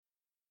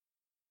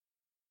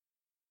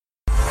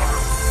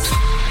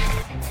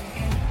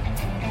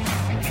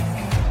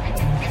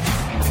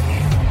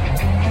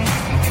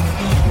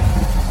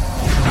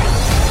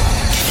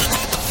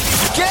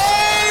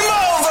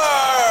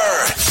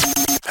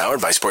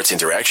Powered by Sports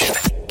Interaction,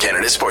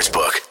 Canada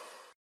Sportsbook.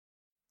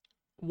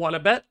 Want to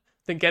bet?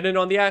 Then get in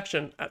on the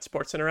action at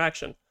Sports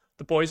Interaction.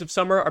 The boys of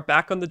summer are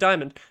back on the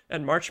diamond,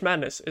 and March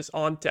Madness is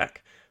on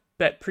deck.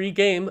 Bet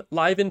pre-game,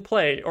 live in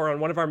play, or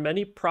on one of our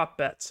many prop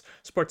bets.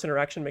 Sports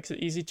Interaction makes it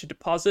easy to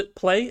deposit,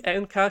 play,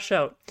 and cash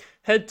out.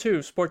 Head to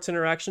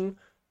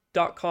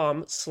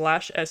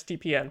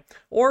sportsinteraction.com/SDPN.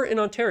 Or in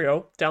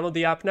Ontario, download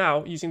the app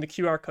now using the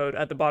QR code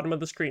at the bottom of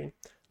the screen.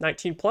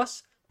 19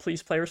 plus,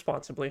 please play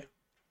responsibly.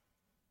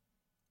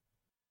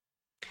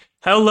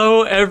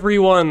 Hello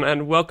everyone,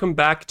 and welcome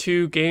back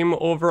to Game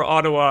Over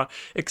Ottawa.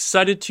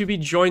 Excited to be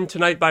joined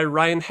tonight by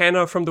Ryan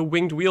Hanna from the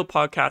Winged Wheel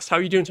podcast. How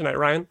are you doing tonight,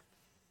 Ryan?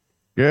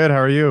 Good, how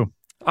are you?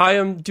 I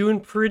am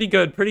doing pretty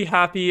good, pretty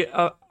happy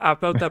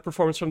about that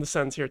performance from the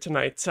Sens here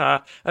tonight.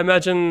 I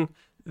imagine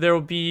there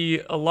will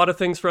be a lot of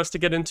things for us to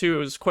get into. It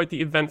was quite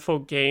the eventful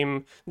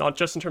game, not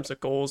just in terms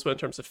of goals, but in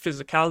terms of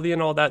physicality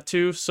and all that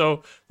too.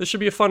 So this should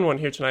be a fun one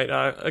here tonight.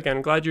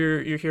 Again, glad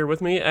you're here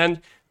with me.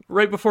 And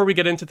right before we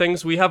get into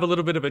things, we have a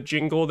little bit of a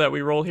jingle that we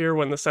roll here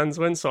when the Sens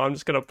win, so I'm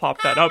just going to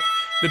pop that up.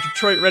 The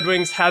Detroit Red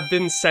Wings have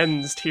been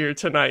Sensed here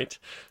tonight.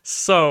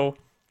 So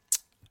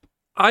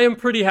I am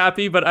pretty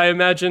happy, but I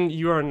imagine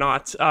you are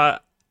not.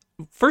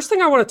 First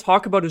thing I want to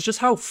talk about is just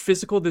how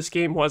physical this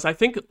game was. I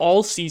think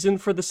all season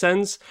for the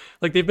Sens,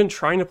 like they've been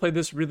trying to play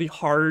this really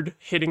hard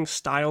hitting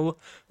style,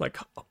 like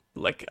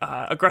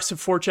aggressive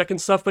forecheck and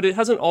stuff, but it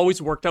hasn't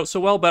always worked out so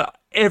well. But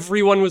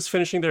everyone was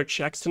finishing their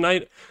checks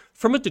tonight.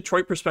 From a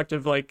Detroit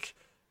perspective, like,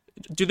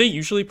 do they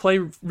usually play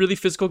really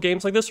physical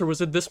games like this, or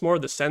was it this more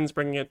the Sens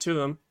bringing it to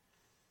them?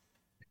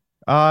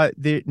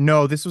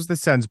 No, this was the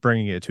Sens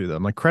bringing it to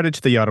them. Like, credit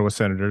to the Ottawa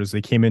Senators.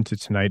 They came into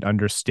tonight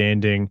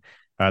understanding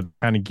the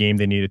kind of game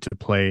they needed to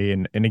play,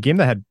 and in a game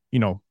that had,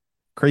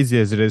 crazy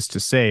as it is to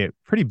say,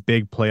 pretty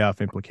big playoff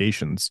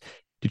implications.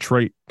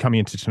 Detroit coming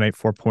into tonight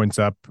 4 points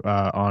up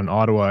on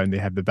Ottawa, and they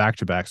have the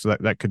back-to-back, so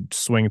that could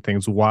swing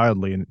things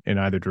wildly in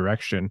either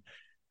direction.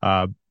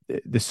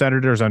 The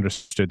Senators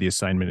understood the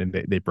assignment, and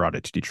they brought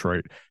it to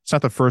Detroit. It's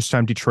not the first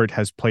time Detroit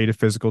has played a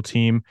physical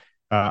team.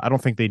 I don't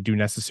think they do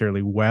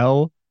necessarily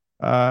well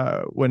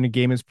when a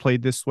game is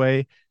played this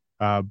way,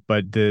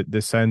 but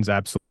the Sens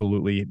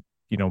absolutely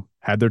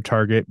had their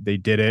target. They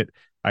did it.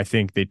 I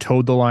think they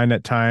towed the line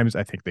at times.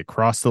 I think they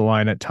crossed the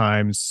line at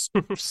times.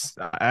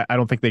 I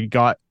don't think they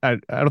got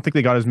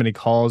as many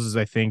calls as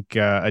I think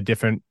a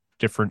different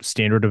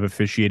standard of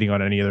officiating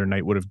on any other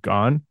night would have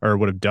done.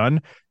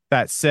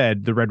 That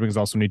said, the Red Wings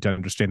also need to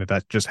understand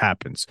that just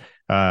happens.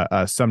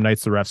 Some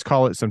nights the refs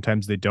call it,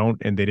 sometimes they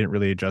don't, and they didn't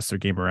really adjust their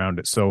game around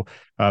it. So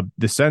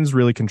the Sens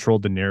really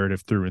controlled the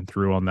narrative through and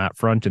through on that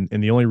front, and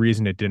the only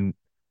reason it didn't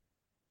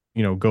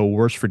go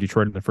worse for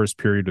Detroit in the first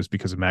period was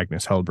because of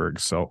Magnus Hellberg.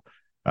 So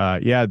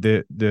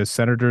the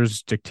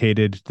Senators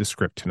dictated the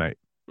script tonight.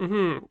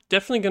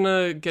 Definitely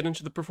gonna get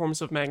into the performance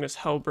of Magnus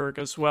Hellberg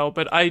as well,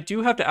 but I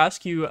do have to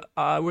ask you,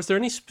 was there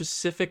any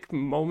specific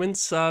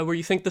moments where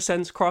you think the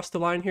Sens crossed the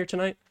line here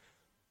tonight?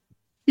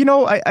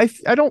 I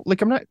don't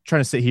like. I'm not trying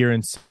to sit here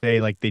and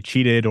say like they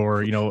cheated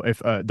or if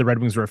the Red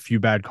Wings were a few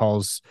bad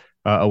calls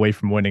away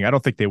from winning. I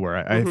don't think they were.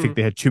 I think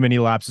they had too many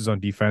lapses on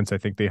defense. I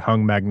think they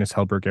hung Magnus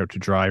Hellberg out to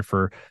dry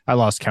for, I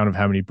lost count of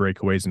how many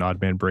breakaways and odd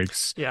man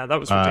breaks. Yeah, that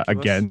was ridiculous.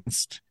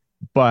 Against.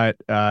 But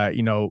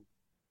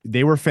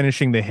they were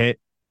finishing the hit.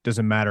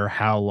 Doesn't matter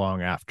how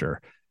long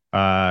after.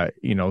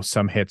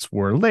 Some hits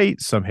were late,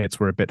 some hits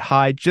were a bit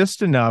high,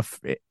 just enough.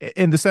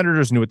 And the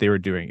Senators knew what they were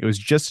doing. It was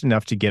just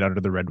enough to get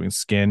under the Red Wings'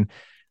 skin.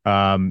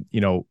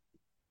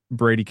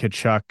 Brady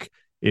Tkachuk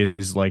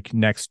is like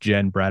next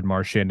gen Brad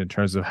Marchand in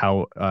terms of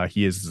how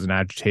he is as an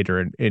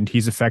agitator, and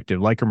he's effective.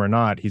 Like him or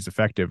not, he's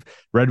effective.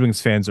 Red Wings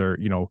fans are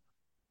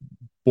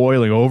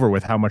boiling over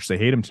with how much they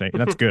hate him tonight, and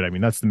that's good. I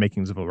mean, that's the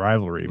makings of a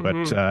rivalry.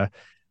 But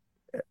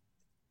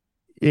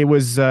it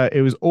was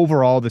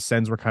overall the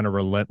Sens were kind of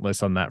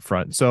relentless on that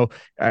front. So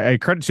I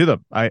credit to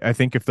them. I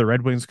think if the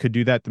Red Wings could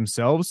do that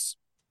themselves,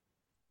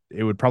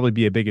 it would probably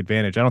be a big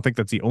advantage. I don't think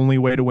that's the only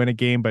way to win a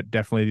game, but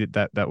definitely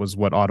that was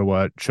what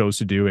Ottawa chose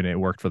to do, and it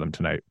worked for them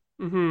tonight.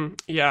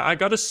 Yeah, I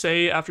gotta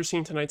say, after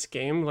seeing tonight's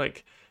game,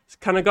 like, it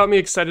kind of got me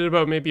excited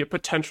about maybe a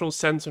potential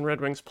Sens and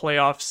Red Wings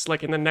playoffs,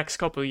 like, in the next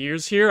couple of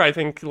years here. I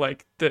think,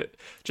 like, the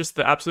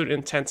absolute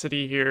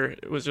intensity here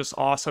was just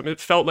awesome.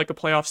 It felt like a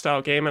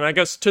playoff-style game, and I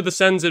guess to the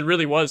Sens it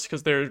really was,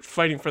 because they're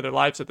fighting for their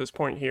lives at this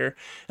point here.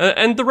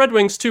 And the Red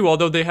Wings, too,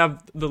 although they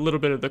have the little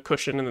bit of the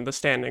cushion in the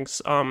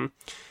standings. I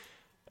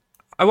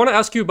want to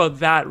ask you about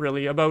that,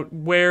 really, about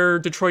where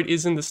Detroit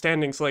is in the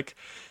standings, like,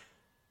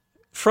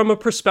 from a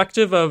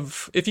perspective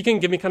of, if you can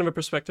give me kind of a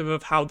perspective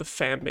of how the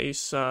fan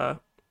base,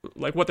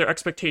 like what their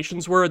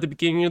expectations were at the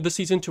beginning of the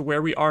season to where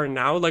we are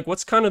now, like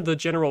what's kind of the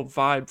general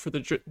vibe for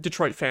the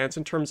Detroit fans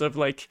in terms of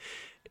like,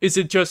 is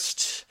it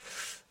just,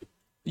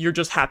 you're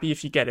just happy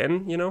if you get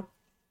in,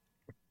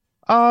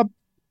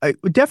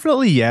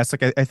 Definitely, yes.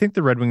 Like I think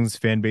the Red Wings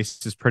fan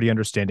base is pretty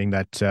understanding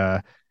that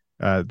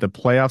the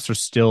playoffs are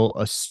still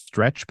a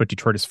stretch, but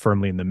Detroit is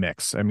firmly in the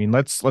mix. I mean,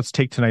 let's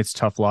take tonight's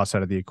tough loss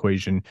out of the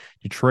equation.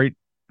 Detroit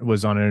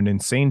was on an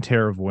insane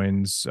tear of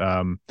wins.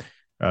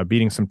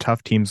 beating some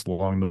tough teams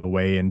along the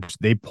way, and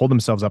they pulled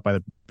themselves up by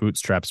the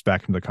bootstraps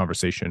back into the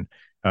conversation.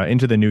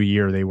 Into the new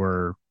year, they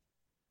were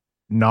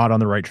not on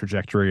the right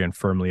trajectory and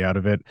firmly out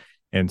of it.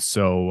 And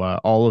so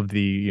all of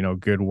the,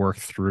 good work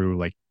through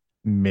like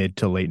mid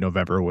to late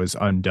November was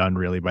undone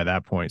really by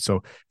that point.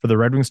 So for the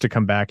Red Wings to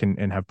come back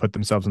and have put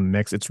themselves in the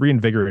mix, it's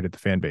reinvigorated the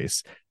fan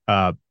base.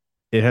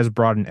 It has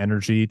brought an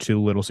energy to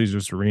Little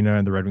Caesars Arena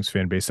and the Red Wings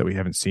fan base that we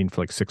haven't seen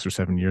for like 6 or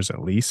 7 years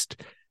at least.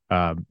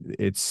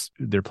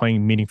 They're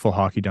playing meaningful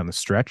hockey down the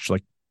stretch.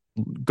 Like,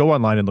 go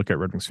online and look at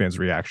Red Wings fans'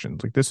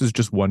 reactions. Like, this is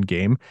just one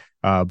game,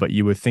 but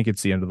you would think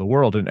it's the end of the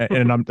world,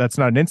 and that's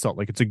not an insult.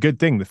 Like, it's a good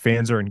thing. The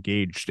fans are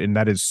engaged, and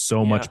that is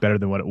so much better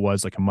than what it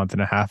was like a month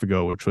and a half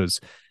ago, which was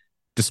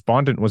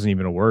despondent. Wasn't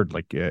even a word.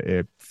 Like,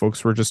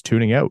 folks were just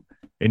tuning out,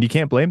 and you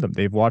can't blame them.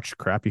 They've watched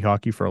crappy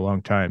hockey for a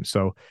long time.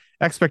 So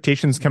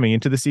expectations coming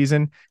into the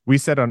season, we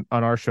said on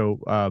our show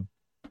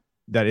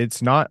that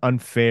it's not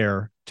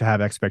unfair to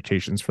have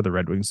expectations for the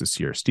Red Wings this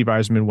year. Steve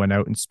Yzerman went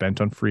out and spent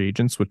on free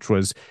agents, which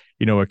was,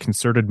 a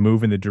concerted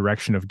move in the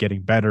direction of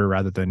getting better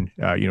rather than,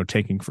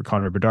 taking for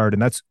Connor Bedard.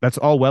 And that's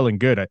all well and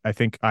good. I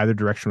think either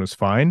direction was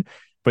fine,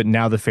 but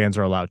now the fans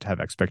are allowed to have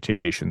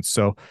expectations.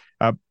 So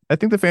I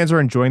think the fans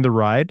are enjoying the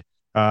ride.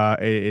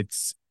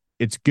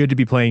 It's good to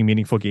be playing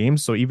meaningful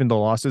games. So even the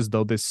losses,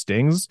 though this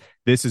stings,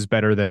 this is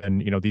better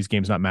than, these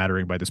games not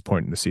mattering by this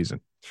point in the season.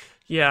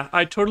 Yeah,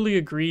 I totally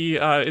agree.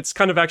 It's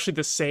kind of actually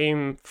the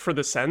same for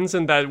the Sens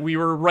in that we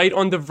were right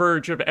on the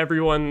verge of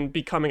everyone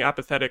becoming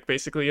apathetic,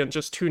 basically, and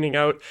just tuning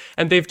out.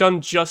 And they've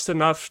done just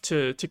enough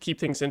to keep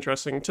things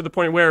interesting to the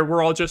point where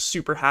we're all just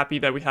super happy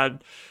that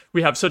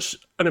we have such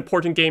an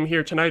important game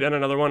here tonight and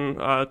another one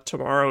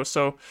tomorrow.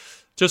 So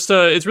just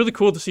it's really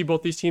cool to see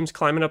both these teams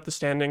climbing up the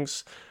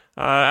standings.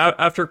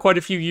 After quite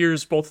a few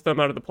years, both of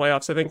them out of the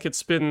playoffs. I think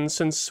it's been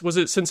since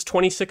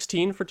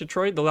 2016 for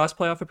Detroit, the last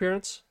playoff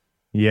appearance?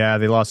 Yeah,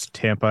 they lost to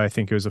Tampa. I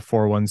think it was a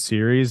 4-1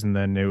 series, and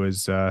then it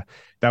was that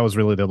was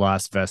really the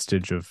last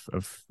vestige of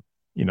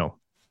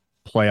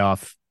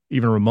playoff,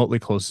 even remotely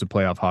close to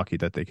playoff hockey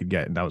that they could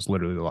get, and that was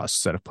literally the last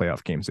set of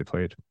playoff games they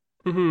played.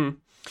 Mm-hmm.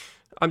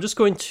 I'm just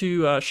going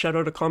to shout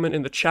out a comment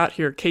in the chat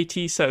here.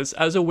 KT says,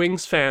 as a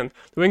Wings fan,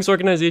 the Wings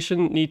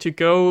organization need to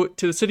go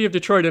to the city of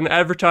Detroit and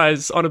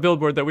advertise on a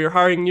billboard that we are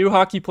hiring new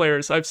hockey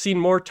players. I've seen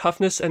more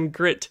toughness and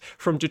grit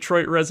from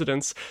Detroit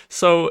residents.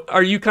 So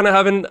are you kind of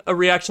having a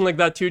reaction like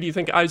that too? Do you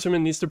think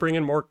Yzerman needs to bring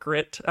in more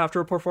grit after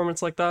a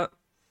performance like that?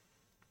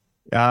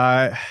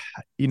 I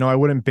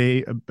wouldn't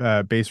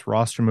base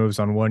roster moves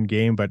on one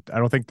game, but I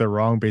don't think they're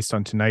wrong based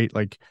on tonight.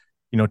 Like,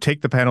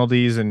 take the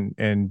penalties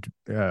and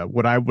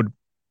what I would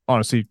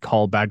honestly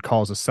call bad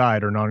calls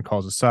aside or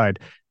non-calls aside,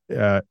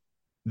 the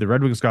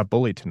Red Wings got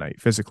bullied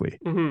tonight physically.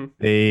 Mm-hmm.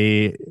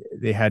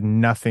 They had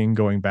nothing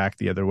going back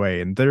the other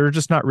way, and they're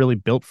just not really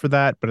built for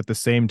that. But at the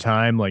same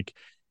time, like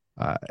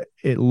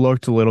it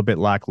looked a little bit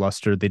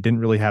lackluster. They didn't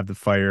really have the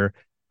fire.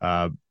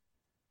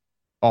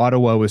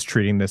 Ottawa was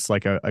treating this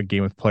like a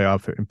game with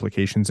playoff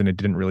implications, and it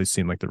didn't really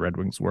seem like the Red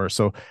Wings were.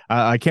 So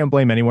I can't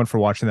blame anyone for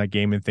watching that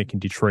game and thinking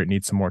Detroit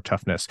needs some more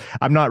toughness.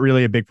 I'm not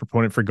really a big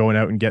proponent for going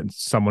out and getting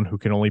someone who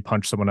can only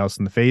punch someone else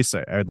in the face.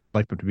 I'd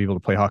like them to be able to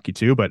play hockey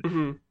too, but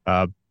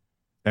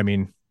I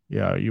mean,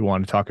 yeah, you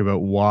want to talk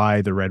about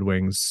why the Red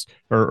Wings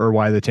or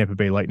why the Tampa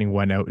Bay Lightning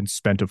went out and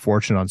spent a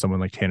fortune on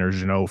someone like Tanner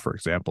Jeannot, for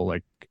example.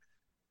 Like,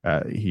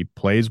 he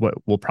plays what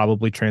will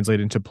probably translate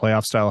into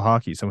playoff style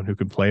hockey, someone who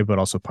can play but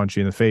also punch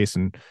you in the face.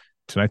 And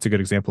tonight's a good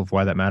example of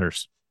why that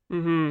matters.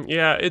 Mm-hmm.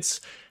 Yeah,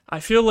 I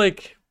feel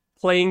like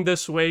playing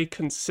this way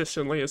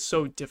consistently is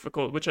so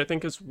difficult, which I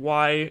think is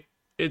why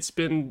it's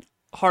been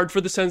hard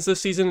for the Sens this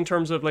season in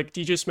terms of like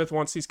DJ Smith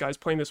wants these guys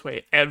playing this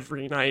way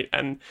every night,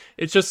 and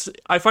it's just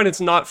I find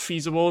it's not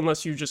feasible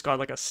unless you just got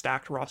like a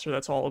stacked roster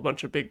that's all a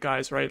bunch of big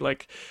guys, right?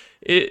 Like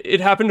it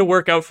happened to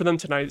work out for them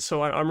tonight,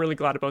 so I'm really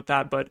glad about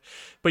that. But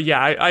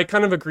yeah, I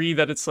kind of agree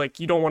that it's like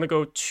you don't want to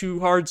go too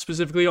hard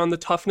specifically on the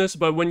toughness,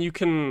 but when you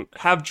can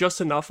have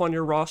just enough on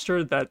your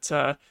roster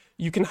that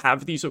you can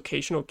have these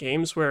occasional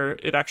games where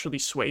it actually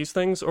sways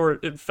things, or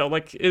it felt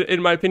like,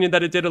 in my opinion,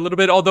 that it did a little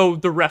bit, although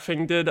the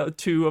reffing did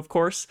too, of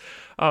course.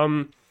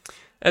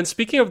 And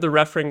speaking of the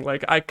reffing,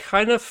 like I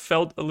kind of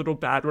felt a little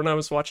bad when I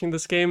was watching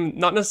this game.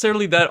 Not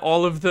necessarily that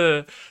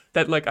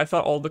I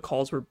thought all the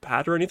calls were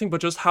bad or anything,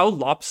 but just how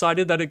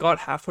lopsided that it got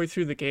halfway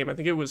through the game. I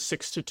think it was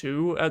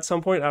 6-2 at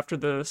some point after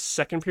the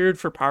second period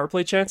for power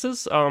play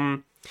chances.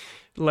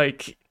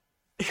 Like,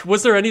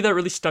 was there any that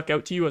really stuck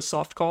out to you as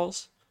soft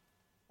calls?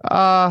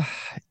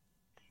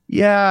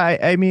 Yeah,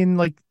 I mean,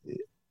 like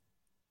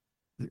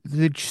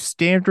the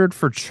standard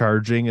for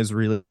charging is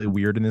really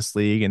weird in this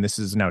league, and this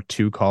is now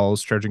charging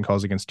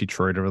calls against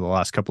Detroit over the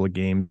last couple of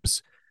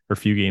games, or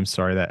few games,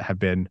 sorry, that have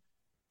been,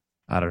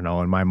 I don't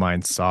know, in my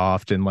mind,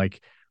 soft, and like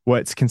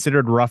what's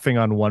considered roughing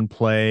on one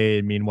play,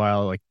 and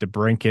meanwhile, like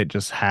DeBrincat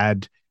just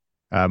had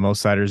Mo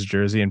Sider's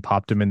jersey and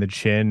popped him in the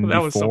chin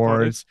That was so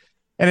funny.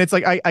 And it's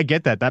like I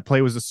get that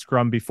play was a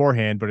scrum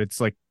beforehand, but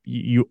it's like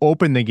you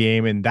open the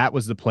game, and that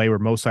was the play where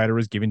Mo Sider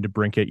was giving to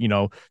Brinkett,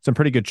 some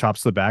pretty good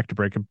chops to the back. To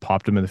Brinkett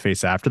popped him in the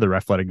face after the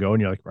ref let it go,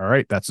 and you're like, all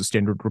right, that's the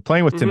standard we're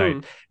playing with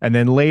tonight. And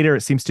then later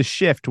it seems to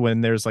shift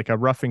when there's like a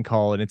roughing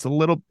call, and it's a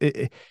little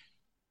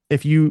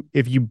if you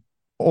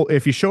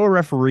show a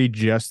referee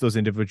just those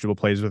individual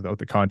plays without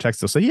the context,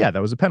 they'll say, yeah,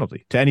 that was a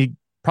penalty to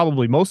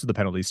probably most of the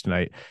penalties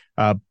tonight.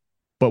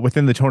 But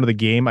within the tone of the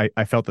game,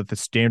 I felt that the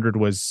standard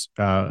was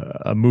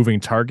a moving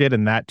target,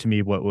 and that to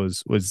me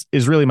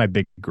is really my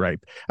big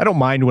gripe. I don't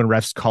mind when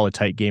refs call a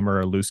tight game or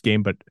a loose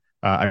game, but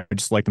I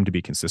just like them to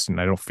be consistent.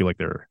 I don't feel like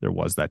there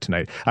was that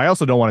tonight. I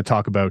also don't want to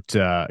talk about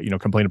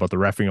complain about the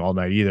reffing all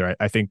night either.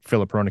 I think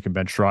Philip Hronek and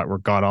Ben Schrott were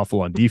god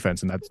awful on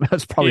defense, and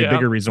that's probably a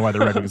bigger reason why the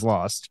Red Wings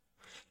lost.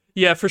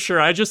 Yeah, for sure.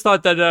 I just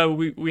thought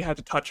that we had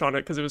to touch on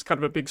it because it was kind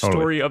of a big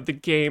story of the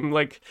game.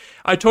 Like,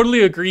 I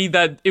totally agree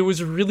that it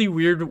was really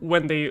weird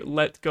when they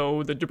let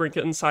go the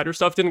DeBrincat and Sider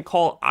stuff, didn't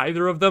call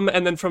either of them,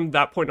 and then from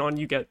that point on,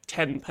 you get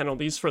 10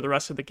 penalties for the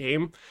rest of the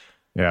game.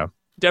 Yeah.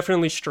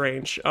 Definitely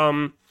strange.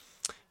 And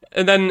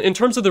then in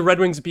terms of the Red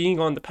Wings being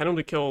on the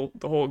penalty kill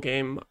the whole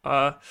game,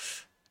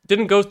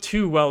 didn't go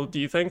too well,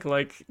 do you think?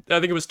 Like, I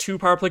think it was 2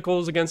 power play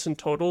goals against in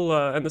total,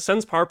 and the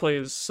Sens power play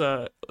has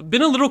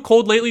been a little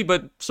cold lately,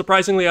 but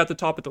surprisingly at the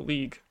top of the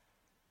league.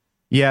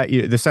 Yeah,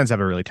 the Sens have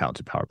a really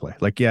talented power play.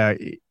 Like, yeah,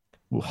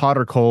 hot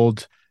or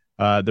cold,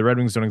 the Red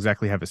Wings don't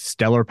exactly have a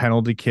stellar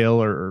penalty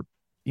kill, or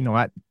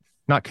not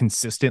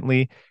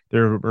consistently.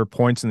 There were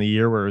points in the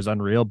year where it was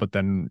unreal, but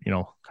then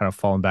kind of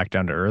falling back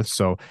down to earth.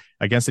 So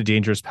against a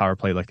dangerous power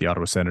play like the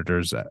Ottawa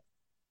Senators,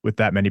 with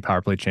that many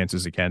power play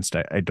chances against,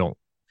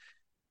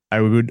 I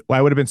would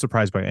have been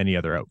surprised by any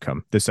other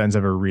outcome. The Sens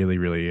have a really,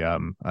 really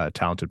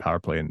talented power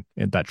play,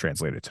 and that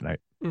translated tonight.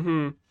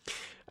 Mm-hmm.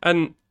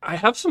 And I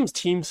have some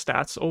team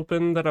stats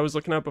open that I was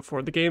looking at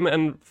before the game,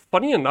 and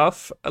funny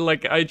enough,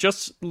 like, I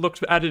just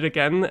looked at it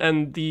again,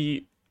 and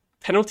the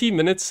penalty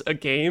minutes a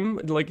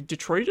game, like,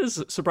 Detroit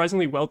is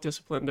surprisingly well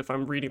disciplined, if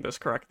I'm reading this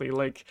correctly.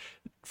 Like,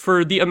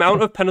 for the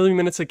amount of penalty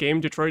minutes a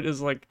game, Detroit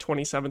is like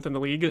 27th in the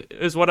league,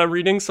 is what I'm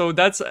reading. So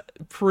that's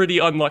pretty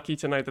unlucky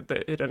tonight that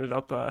it ended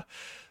up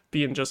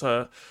being just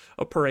a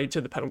parade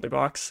to the penalty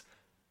box.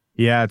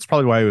 Yeah, it's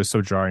probably why it was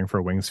so jarring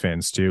for Wings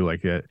fans too.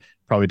 Like, it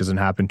probably doesn't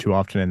happen too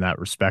often in that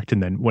respect.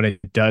 And then when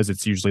it does,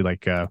 it's usually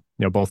like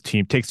both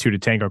team takes 2 to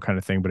tango kind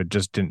of thing, but it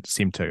just didn't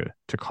seem to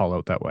call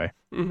out that way.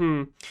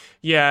 Mm-hmm.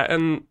 Yeah,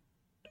 and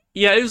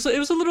yeah, it was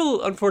a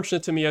little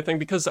unfortunate to me, I think,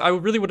 because I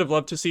really would have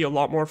loved to see a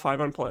lot more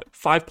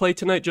 5 play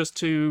tonight, just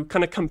to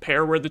kind of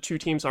compare where the two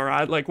teams are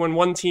at. Like, when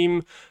one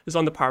team is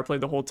on the power play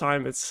the whole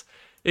time,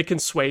 it can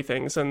sway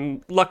things,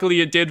 and luckily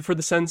it did for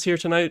the Sens here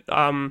tonight.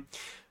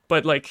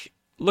 But like,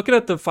 looking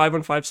at the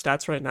 5-on-5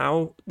 stats right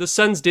now, the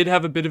Sens did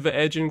have a bit of an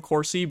edge in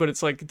Corsi, but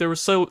it's like there was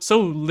so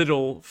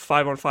little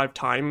 5-on-5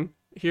 time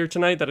here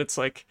tonight that it's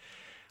like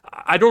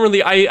I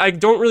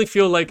don't really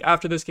feel like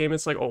after this game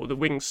it's like, oh, the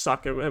Wings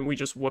suck and we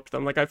just whooped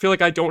them. Like, I feel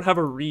like I don't have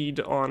a read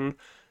on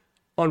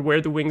where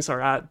the Wings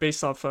are at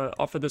based off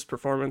of this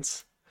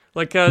performance.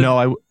 Like,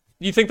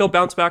 you think they'll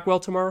bounce back well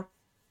tomorrow?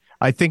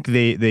 I think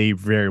they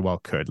very well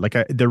could. Like,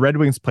 the Red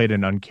Wings played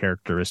an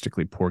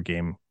uncharacteristically poor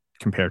game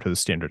compared to the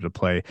standard of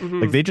play.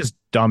 Mm-hmm. Like, they just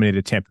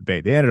dominated Tampa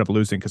Bay. They ended up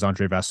losing because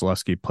Andrei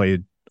Vasilevsky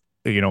played,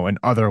 an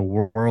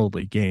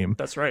otherworldly game.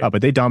 That's right.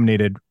 But they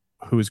dominated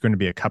who was going to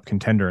be a cup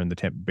contender in the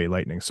Tampa Bay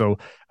Lightning. So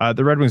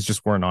the Red Wings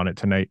just weren't on it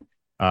tonight.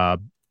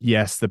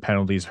 Yes, the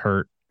penalties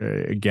hurt.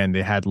 Again,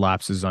 they had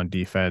lapses on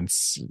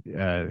defense.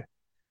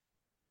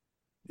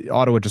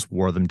 Ottawa just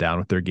wore them down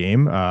with their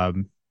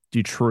game.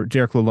 Detroit,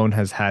 Derek Lalonde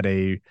has had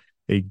a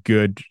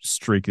good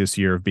streak this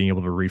year of being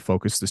able to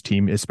refocus this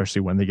team,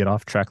 especially when they get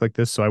off track like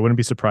this. So I wouldn't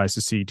be surprised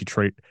to see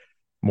Detroit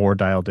more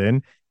dialed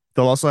in.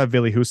 They'll also have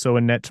Ville Husso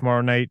in net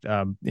tomorrow night.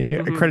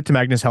 Credit to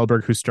Magnus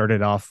Hellberg, who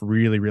started off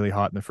really, really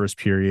hot in the first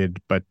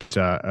period, but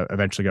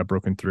eventually got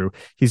broken through.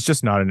 He's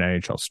just not an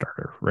NHL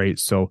starter, right?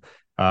 So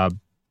I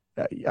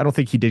don't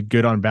think he did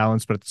good on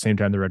balance, but at the same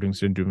time, the Red Wings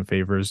didn't do him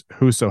favors.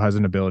 Husso has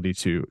an ability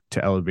to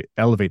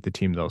elevate the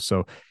team, though.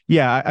 So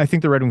yeah, I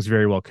think the Red Wings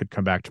very well could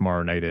come back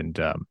tomorrow night and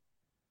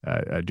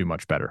do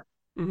much better.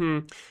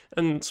 Mm-hmm.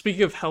 And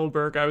speaking of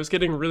Hellberg, I was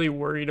getting really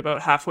worried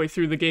about halfway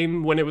through the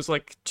game when it was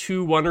like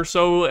 2-1 or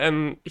so,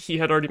 and he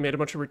had already made a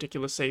bunch of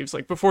ridiculous saves,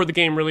 like before the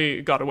game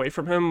really got away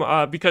from him,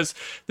 because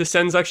the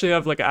Sens actually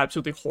have like an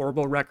absolutely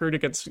horrible record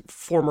against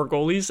former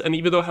goalies, and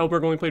even though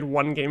Hellberg only played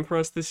 1 game for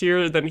us this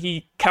year, then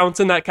he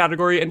counts in that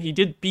category, and he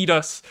did beat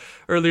us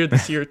earlier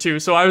this year too,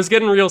 so I was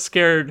getting real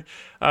scared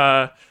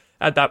at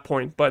that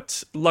point,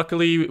 but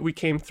luckily we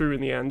came through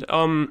in the end.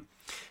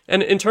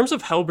 And in terms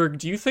of Hellberg,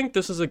 do you think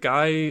this is a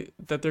guy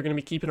that they're going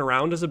to be keeping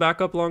around as a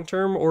backup long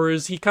term, or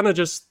is he kind of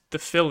just the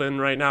fill-in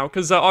right now?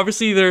 Because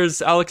obviously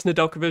there's Alex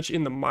Nedeljkovic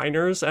in the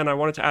minors, and I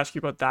wanted to ask you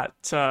about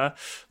that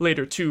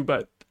later too,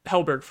 but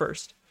Hellberg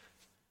first.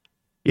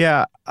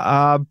 Yeah,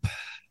 I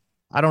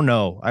don't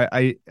know.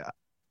 I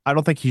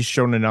don't think he's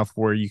shown enough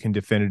where you can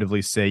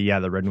definitively say, yeah,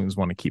 the Red Wings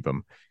want to keep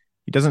him.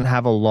 He doesn't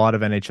have a lot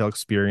of NHL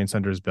experience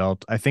under his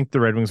belt. I think the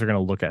Red Wings are going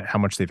to look at how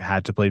much they've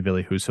had to play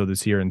Ville Husso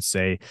this year and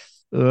say,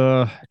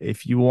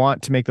 if you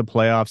want to make the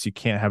playoffs, you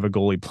can't have a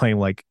goalie playing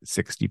like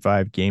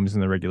 65 games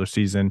in the regular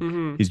season.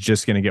 Hmm. He's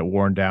just going to get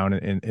worn down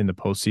in the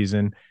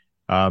postseason.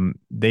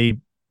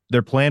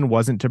 Their plan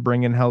wasn't to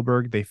bring in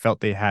Hellberg. They felt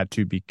they had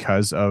to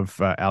because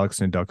of Alex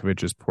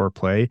Nedeljkovic's poor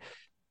play.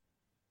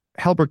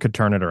 Hellberg could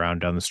turn it around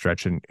down the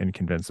stretch and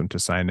convince them to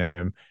sign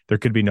him. There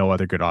could be no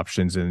other good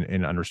options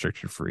in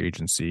unrestricted free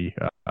agency,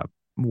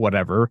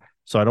 whatever.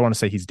 So I don't want to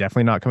say he's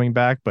definitely not coming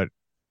back, but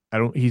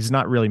he's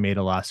not really made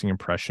a lasting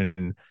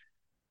impression.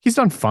 He's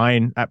done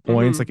fine at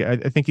points. Hmm.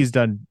 Like I think he's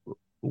done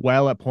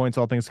well at points,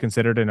 all things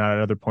considered, and at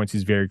other points,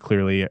 he's very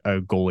clearly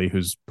a goalie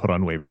who's put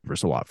on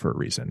waivers a lot for a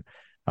reason.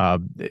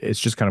 It's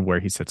just kind of where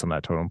he sits on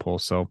that totem pole.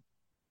 So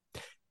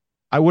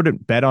I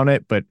wouldn't bet on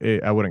it, but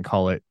I wouldn't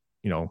call it,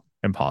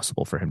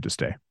 impossible for him to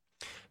stay.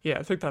 Yeah,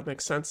 I think that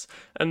makes sense.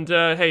 And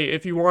hey,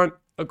 if you want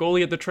a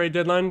goalie at the trade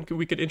deadline,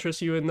 we could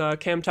interest you in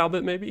Cam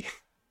Talbot, maybe.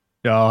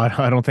 No,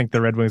 I don't think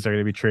the Red Wings are going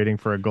to be trading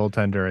for a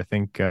goaltender. I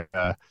think,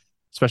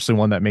 especially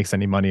one that makes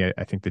any money,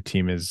 I think the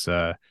team is,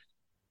 they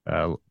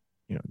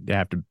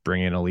have to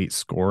bring in elite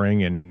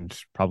scoring and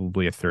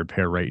probably a third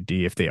pair right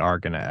D if they are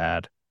going to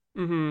add.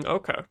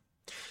 Okay.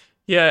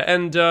 Yeah,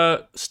 and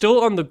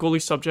still on the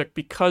goalie subject,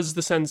 because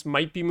the Sens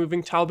might be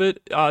moving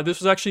Talbot, this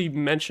was actually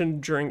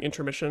mentioned during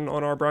intermission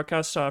on our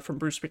broadcast from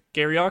Bruce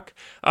Garriock.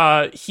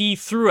 He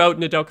threw out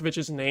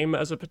Nedeljkovic's name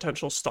as a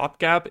potential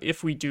stopgap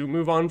if we do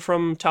move on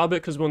from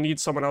Talbot, because we'll need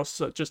someone else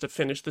just to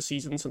finish the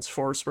season since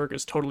Forsberg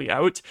is totally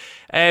out.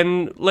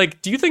 And,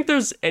 do you think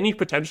there's any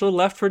potential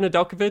left for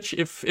Nedeljkovic?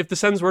 If the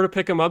Sens were to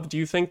pick him up, do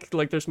you think,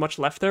 there's much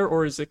left there,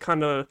 or is it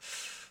kind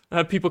of,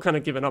 have people kind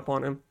of given up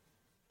on him?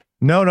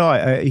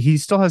 No, he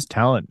still has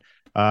talent.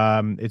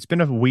 It's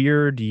been a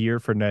weird year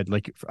for Ned.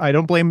 Like, I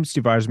don't blame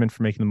Steve Yzerman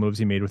for making the moves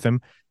he made with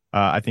him.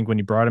 I think when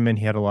you brought him in,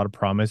 he had a lot of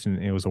promise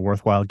and it was a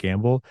worthwhile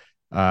gamble.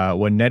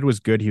 When Ned was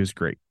good, he was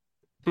great.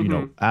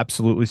 Mm-hmm.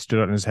 Absolutely stood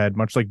on his head,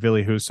 much like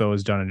Ville Husso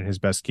has done in his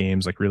best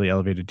games, like really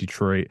elevated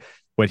Detroit.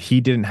 What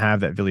he didn't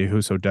have that Ville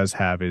Husso does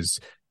have is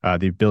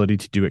the ability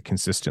to do it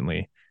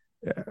consistently.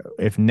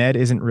 If Ned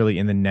isn't really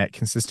in the net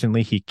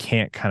consistently, he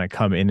can't kind of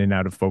come in and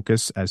out of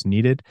focus as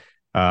needed.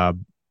 Uh,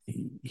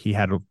 he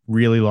had a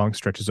really long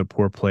stretches of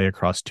poor play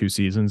across 2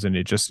 seasons, and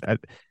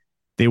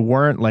they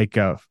weren't like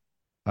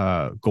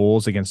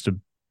goals against a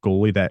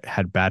goalie that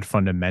had bad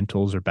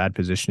fundamentals or bad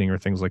positioning or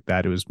things like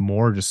that. It was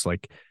more just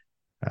like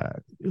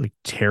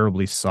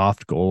terribly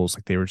soft goals.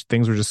 Like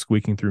things were just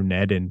squeaking through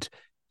Ned, and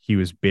he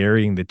was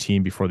burying the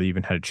team before they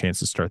even had a chance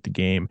to start the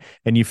game.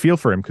 And you feel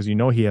for him because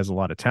he has a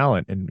lot of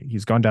talent, and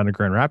he's gone down to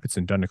Grand Rapids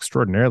and done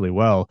extraordinarily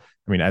well.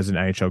 I mean, as an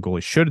NHL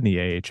goalie should in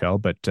the AHL,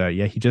 but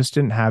he just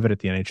didn't have it at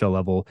the NHL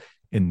level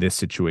in this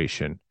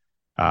situation.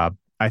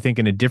 I think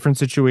in a different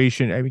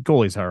situation, I mean,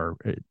 goalies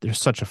they're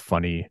such a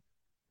funny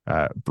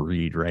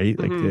breed, right?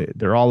 Like Mm-hmm.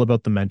 they're all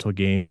about the mental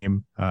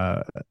game.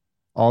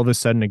 All of a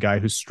sudden, a guy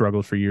who's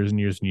struggled for years and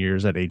years and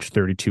years at age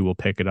 32 will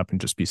pick it up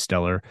and just be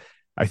stellar.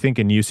 I think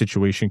a new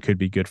situation could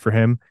be good for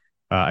him.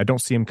 I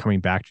don't see him coming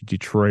back to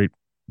Detroit,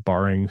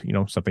 barring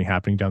something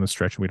happening down the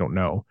stretch, and we don't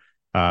know.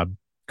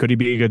 Could he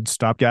be a good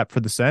stopgap for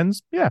the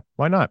Sens? Yeah,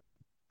 why not?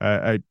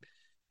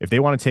 If they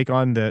want to take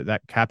on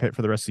that cap hit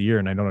for the rest of the year,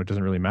 and I know it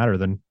doesn't really matter,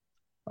 then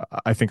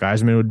I think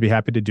Yzerman would be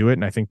happy to do it,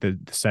 and I think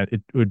that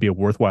it would be a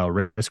worthwhile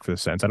risk for the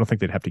Sens. I don't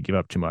think they'd have to give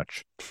up too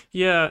much.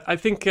 Yeah, I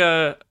think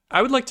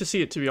I would like to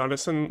see it, to be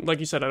honest. And like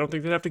you said, I don't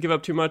think they'd have to give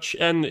up too much.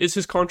 And is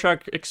his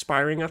contract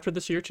expiring after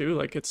this year too?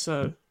 Like it's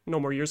no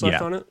more years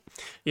left on it.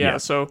 Yeah.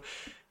 So,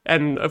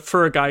 and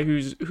for a guy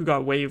who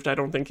got waived, I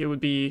don't think it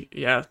would be.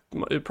 Yeah,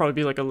 it'd probably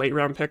be like a late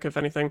round pick if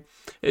anything.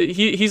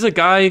 He's a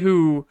guy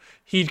who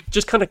he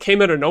just kind of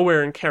came out of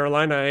nowhere in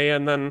Carolina,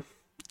 and then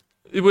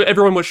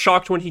everyone was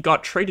shocked when he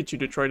got traded to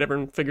Detroit.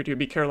 Everyone figured he would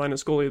be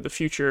Carolina's goalie of the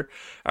future.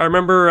 I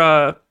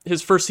remember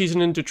his first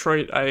season in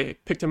Detroit, I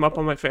picked him up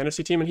on my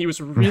fantasy team, and he was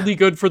really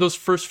good for those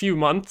first few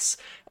months.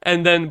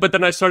 But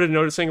then I started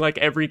noticing like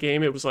every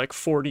game it was like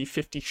 40,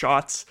 50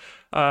 shots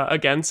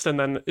against, and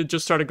then it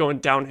just started going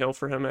downhill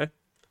for him.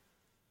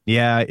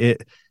 Yeah,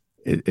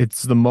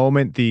 it's the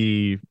moment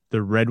the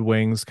Red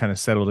Wings kind of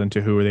settled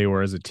into who they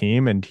were as a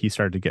team, and he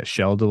started to get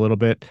shelled a little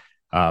bit.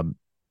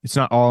 It's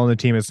not all on the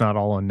team. It's not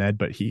all on Ned,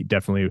 but he's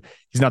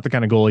not the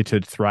kind of goalie to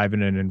thrive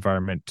in an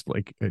environment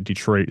like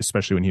Detroit,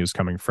 especially when he was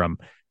coming from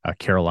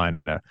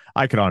Carolina.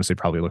 I could honestly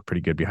probably look pretty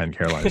good behind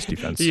Carolina's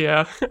defense.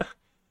 Yeah.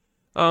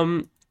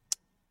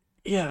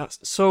 Yeah.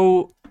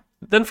 So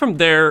then from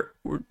there,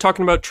 we're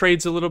talking about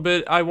trades a little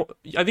bit. I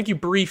think you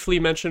briefly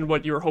mentioned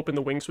what you were hoping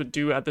the Wings would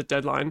do at the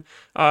deadline.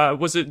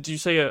 Did you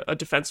say a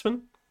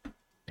defenseman?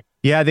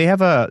 Yeah, they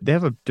have a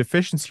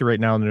deficiency right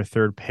now in their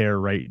third pair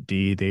right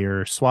D. They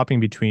are swapping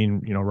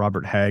between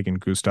Robert Hagg and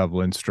Gustav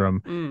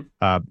Lindstrom,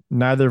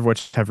 neither of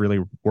which have really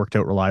worked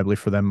out reliably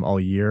for them all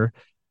year.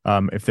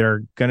 If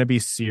they're going to be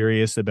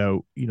serious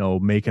about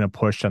making a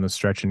push on the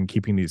stretch and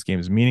keeping these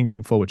games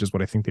meaningful, which is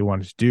what I think they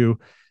wanted to do,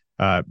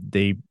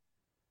 they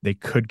they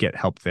could get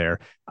help there.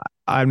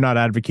 I'm not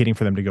advocating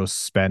for them to go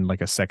spend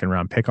like a second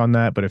round pick on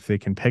that, but if they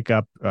can pick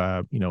up,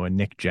 a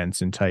Nick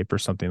Jensen type or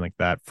something like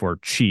that for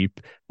cheap,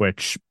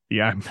 which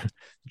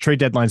trade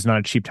deadline's not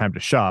a cheap time to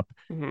shop.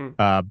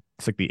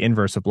 It's like the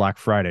inverse of Black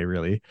Friday,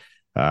 really.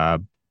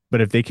 But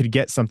if they could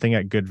get something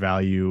at good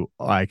value,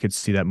 I could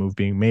see that move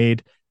being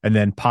made. And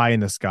then pie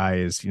in the sky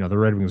is, the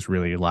Red Wings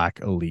really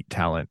lack elite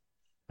talent,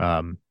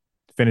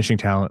 finishing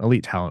talent,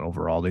 elite talent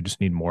overall. They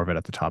just need more of it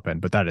at the top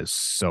end, but that is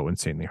so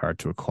insanely hard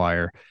to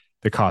acquire.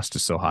 The cost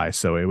is so high.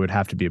 So it would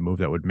have to be a move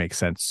that would make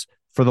sense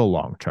for the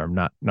long term,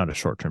 not a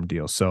short term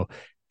deal. So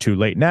too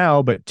late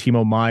now, but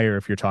Timo Meier,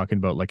 if you're talking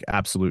about like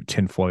absolute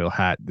tinfoil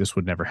hat, this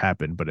would never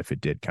happen. But if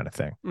it did, kind of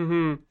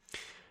thing.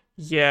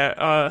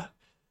 Yeah.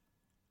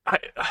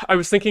 I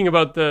was thinking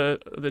about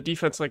the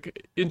defense,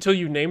 like until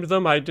you named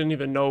them, I didn't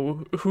even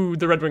know who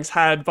the Red Wings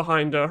had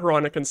behind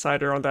Hronek and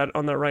Seider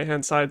on that right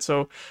hand side.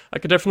 So I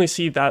could definitely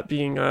see that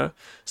being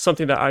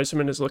something that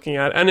Yzerman is looking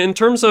at. And in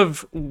terms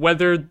of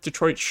whether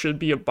Detroit should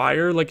be a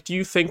buyer, like, do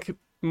you think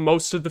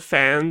most of the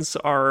fans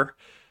are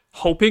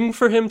hoping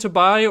for him to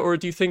buy, or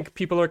do you think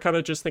people are kind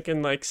of just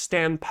thinking like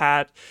stand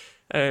pat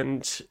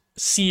and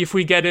see if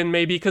we get in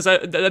maybe? Because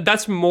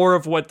that's more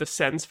of what the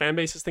Sens fan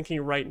base is thinking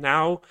right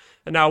now.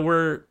 And now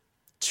we're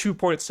 2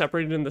 points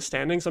separated in the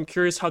standings. I'm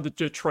curious how the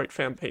Detroit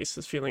fan base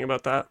is feeling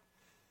about that.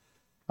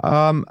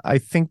 I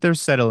think they're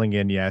settling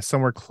in,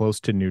 somewhere close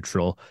to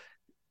neutral.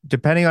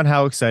 Depending on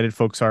how excited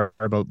folks are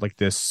about like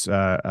this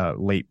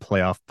late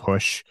playoff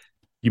push,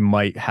 you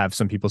might have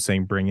some people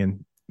saying bring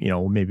in,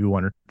 maybe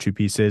one or two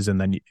pieces. And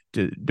then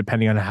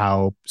depending on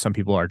how some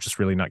people are just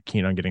really not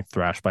keen on getting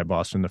thrashed by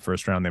Boston in the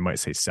first round, they might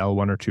say sell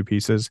one or two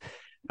pieces.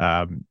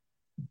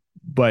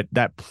 But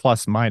that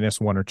plus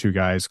minus one or two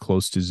guys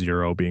close to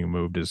zero being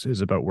moved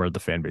is about where the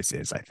fan base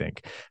is. I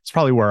think it's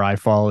probably where I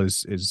fall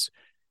is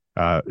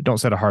don't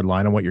set a hard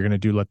line on what you're going to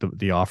do. Let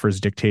the offers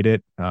dictate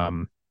it.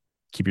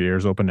 Keep your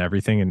ears open to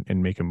everything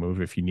and make a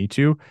move if you need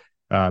to,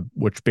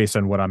 which based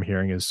on what I'm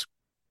hearing is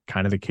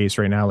kind of the case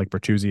right now. Like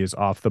Bertuzzi is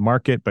off the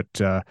market, but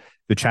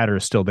the chatter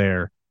is still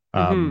there.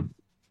 So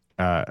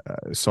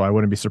I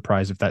wouldn't be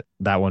surprised if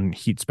that one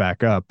heats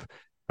back up,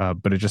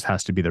 but it just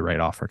has to be the right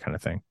offer kind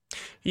of thing.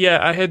 Yeah,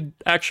 I had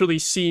actually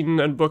seen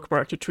and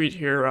bookmarked a tweet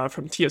here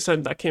from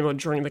TSN that came out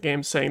during the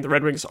game saying the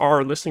Red Wings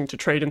are listening to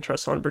trade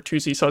interest on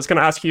Bertuzzi. So I was going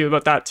to ask you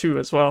about that too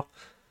as well.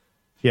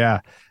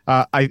 Yeah,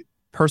 I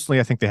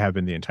think they have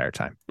been the entire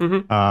time.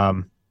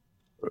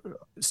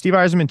 Steve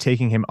Yzerman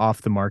taking him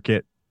off the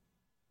market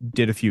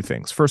did a few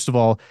things. First of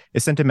all, it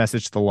sent a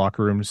message to the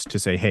locker rooms to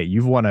say, hey,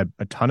 you've won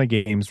a ton of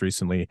games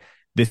recently.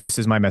 This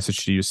is my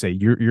message to you. Say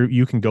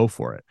you can go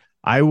for it.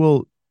 I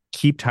will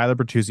keep Tyler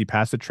Bertuzzi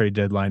past the trade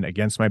deadline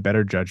against my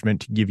better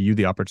judgment to give you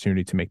the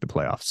opportunity to make the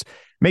playoffs.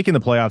 Making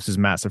the playoffs is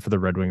massive for the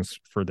Red Wings,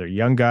 for their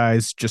young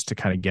guys, just to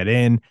kind of get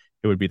in.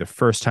 It would be the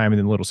first time in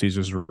the Little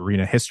Caesars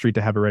Arena history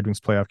to have a Red Wings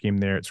playoff game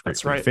there. It's great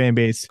for the fan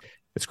base.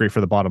 It's great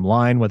for the bottom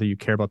line, whether you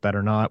care about that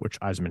or not, which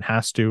Yzerman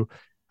has to.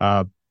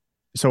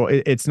 So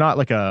it's not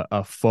like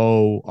a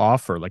faux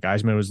offer. Like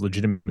Yzerman was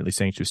legitimately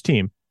saying to his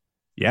team,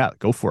 yeah,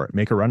 go for it.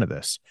 Make a run of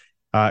this.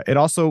 It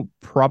also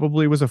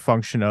probably was a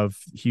function of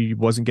he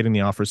wasn't getting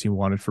the offers he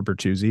wanted for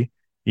Bertuzzi.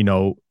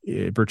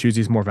 Bertuzzi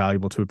is more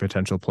valuable to a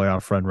potential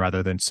playoff run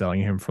rather than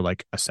selling him for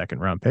like a second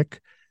round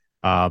pick.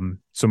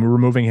 So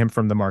removing him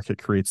from the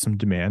market creates some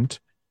demand.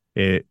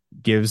 It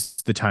gives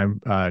the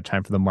time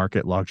for the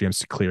market logjams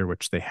to clear,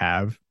 which they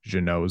have.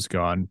 Jeannot's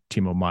gone.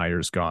 Timo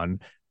Meier's gone.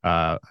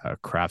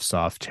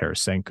 Kravtsov,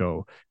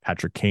 Tarasenko,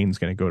 Patrick Kane's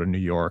going to go to New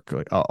York.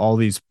 Like, all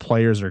these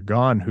players are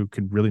gone who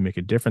could really make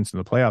a difference in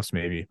the playoffs.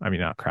 Maybe, I mean,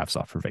 not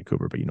Kravtsov for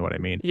Vancouver, but you know what I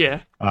mean.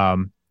 Yeah.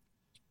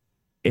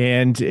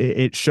 And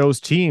it shows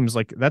teams,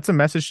 like, that's a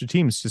message to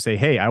teams to say,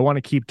 hey, I want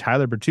to keep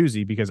Tyler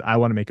Bertuzzi because I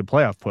want to make a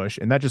playoff push,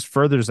 and that just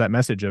furthers that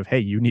message of, hey,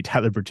 you need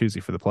Tyler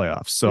Bertuzzi for the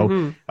playoffs.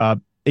 So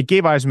it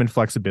gave Yzerman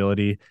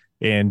flexibility,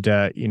 and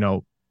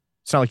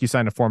it's not like you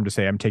signed a form to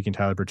say I'm taking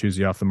Tyler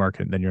Bertuzzi off the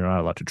market and then you're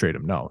not allowed to trade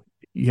him. No.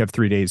 You have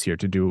 4 days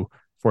to do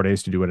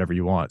whatever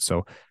you want.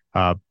 So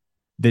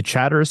the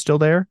chatter is still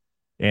there.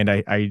 And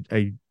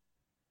I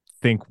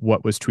think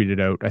what was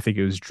tweeted out, I think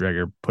it was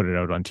Dreger put it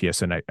out on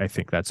TSN. I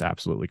think that's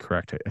absolutely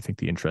correct. I think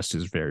the interest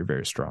is very,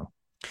 very strong.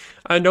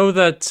 I know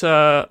that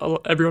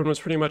everyone was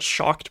pretty much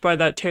shocked by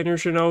that Tanner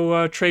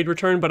Jeannot trade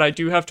return, but I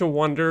do have to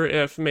wonder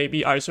if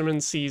maybe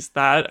Yzerman sees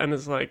that and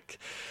is like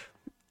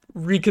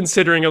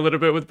reconsidering a little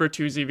bit with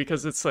Bertuzzi,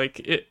 because it's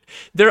like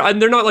they're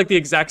not like the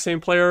exact same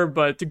player,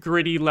 but the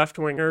gritty left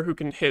winger who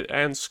can hit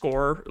and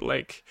score.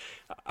 Like,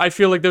 I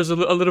feel like there's a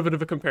little bit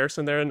of a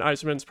comparison there, and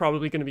Yzerman's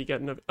probably going to be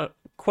getting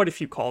quite a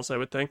few calls, I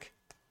would think.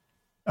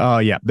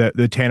 Yeah,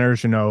 the Tanner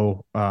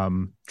Jeannot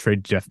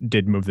trade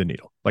did move the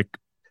needle, like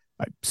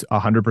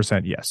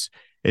 100%. Yes,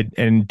 it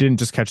didn't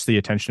just catch the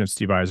attention of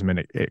Steve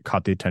Yzerman; it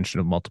caught the attention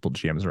of multiple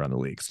GMs around the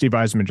league. Steve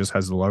Yzerman just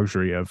has the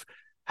luxury of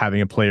having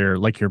a player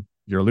like you're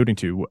alluding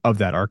to, of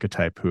that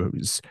archetype,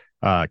 who's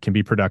can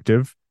be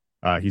productive,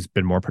 He's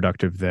been more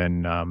productive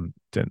than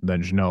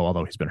Jeannot,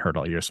 although he's been hurt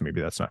all year, so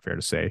maybe that's not fair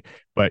to say.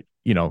 But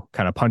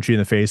kind of punch you in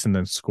the face and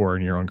then score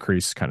in your own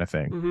crease kind of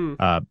thing.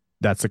 Hmm.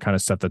 That's the kind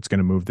of stuff that's going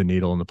to move the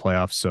needle in the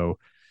playoffs. So,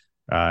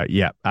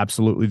 yeah,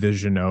 absolutely. The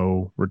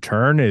Jeannot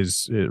return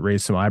it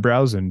raised some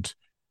eyebrows, and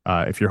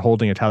if you're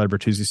holding a Tyler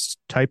Bertuzzi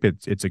type,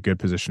 it's a good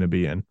position to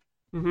be in.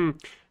 Hmm.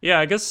 Yeah,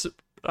 I guess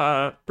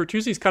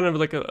Bertuzzi's kind of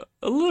like a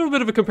little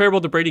bit of a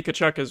comparable to Brady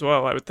Tkachuk as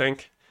well, I would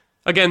think.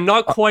 Again,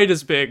 not quite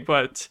as big,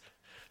 but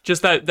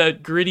just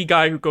that gritty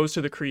guy who goes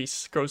to the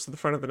crease, goes to the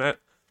front of the net.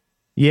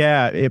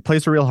 Yeah, it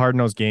plays a real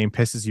hard-nosed game,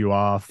 pisses you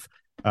off,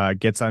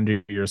 gets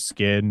under your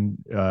skin,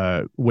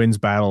 wins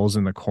battles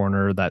in the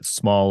corner, that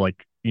small,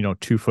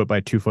 2 foot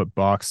by 2 foot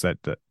box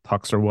that the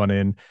pucks are won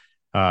in.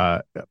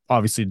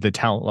 Obviously, the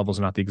talent level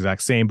is not the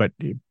exact same, but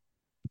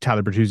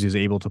Tyler Bertuzzi is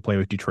able to play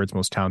with Detroit's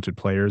most talented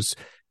players,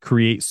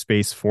 create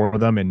space for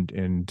them,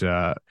 and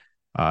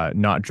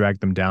not drag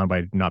them down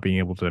by not being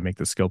able to make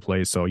the skill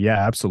plays. So yeah,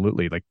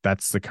 absolutely. Like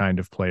that's the kind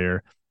of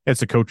player.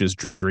 It's a coach's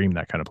dream,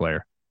 that kind of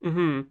player.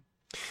 Hmm.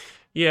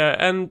 Yeah,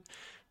 and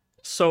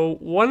so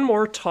one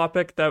more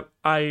topic that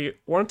I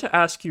want to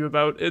ask you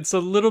about, it's a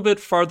little bit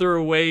farther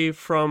away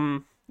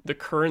from the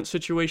current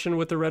situation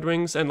with the Red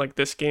Wings and like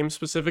this game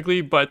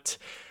specifically, but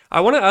I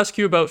want to ask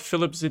you about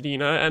Filip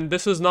Zadina, and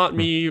this is not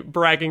me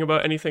bragging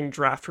about anything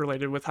draft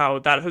related with how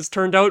that has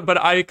turned out, but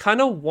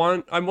I'm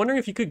wondering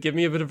if you could give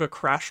me a bit of a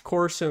crash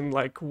course in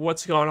like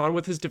what's gone on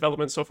with his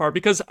development so far,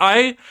 because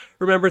I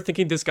remember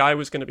thinking this guy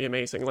was going to be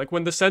amazing. Like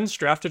when the Sens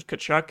drafted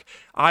Tkachuk,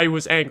 I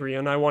was angry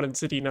and I wanted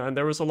Zadina, and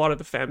there was a lot of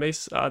the fan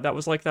base that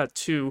was like that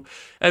too.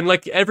 And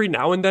like every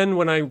now and then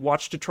when I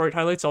watch Detroit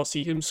highlights, I'll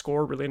see him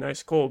score a really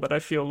nice goal, but I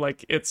feel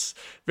like it's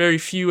very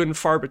few and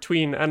far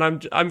between.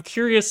 And I'm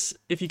curious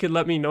if you could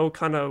let me know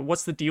kind of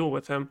what's the deal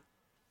with him.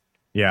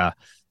 Yeah.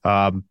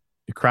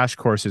 Crash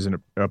course is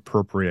an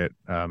appropriate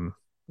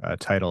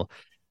title.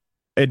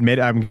 I'm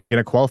going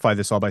to qualify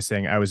this all by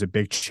saying I was a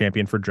big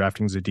champion for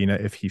drafting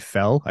Zadina if he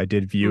fell. I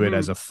did view it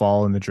as a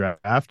fall in the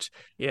draft.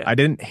 Yeah, I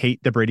didn't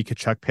hate the Brady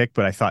Tkachuk pick,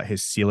 but I thought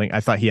I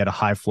thought he had a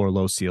high floor,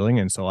 low ceiling.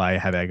 And so I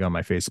had egg on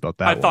my face about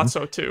that I one. thought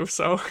so too.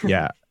 So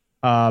Yeah.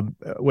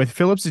 With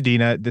Filip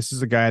Zadina, this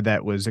is a guy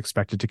that was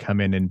expected to come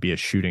in and be a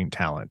shooting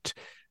talent.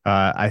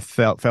 I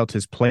felt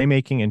his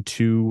playmaking and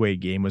two-way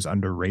game was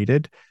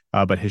underrated,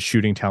 but his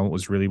shooting talent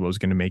was really what was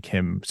going to make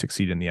him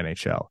succeed in the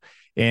NHL.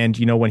 And,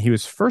 when he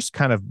was first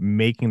kind of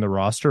making the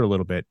roster a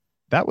little bit,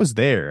 that was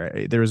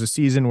there. There was a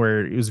season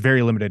where it was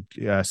very limited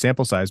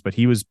sample size, but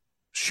he was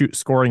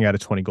scoring at a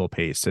 20-goal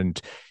pace, and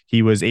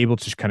he was able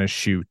to kind of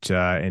shoot,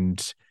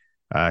 and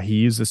he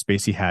used the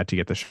space he had to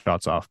get the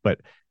shots off.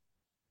 But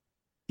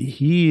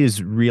he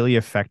is really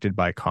affected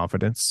by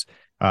confidence.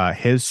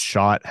 His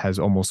shot has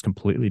almost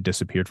completely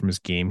disappeared from his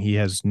game. He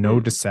has no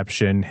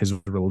deception. His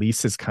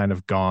release is kind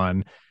of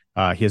gone.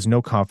 He has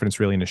no confidence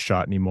really in his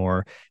shot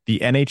anymore. The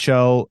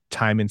NHL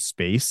time and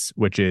space,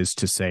 which is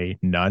to say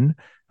none,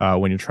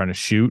 when you're trying to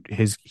shoot,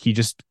 he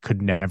just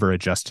could never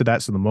adjust to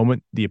that. So the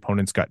moment the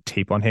opponents got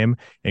tape on him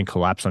and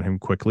collapse on him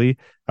quickly,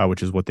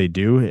 which is what they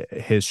do,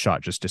 his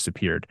shot just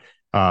disappeared.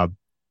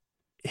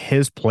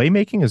 His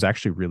playmaking is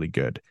actually really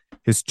good.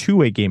 His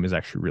two-way game is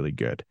actually really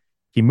good.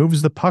 He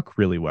moves the puck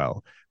really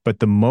well, but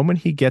the moment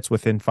he gets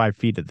within 5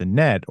 feet of the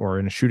net or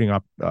in a shooting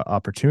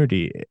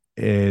opportunity,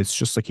 it's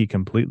just like he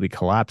completely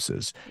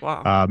collapses.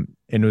 wow.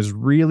 And it was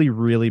really,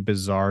 really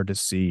bizarre to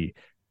see.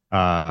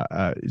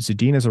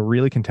 Zadina is a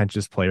really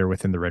contentious player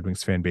within the Red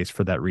Wings fan base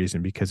for that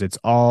reason, because it's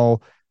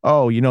all,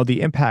 the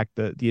impact,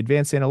 the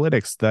advanced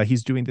analytics,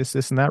 he's doing this,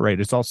 and that right.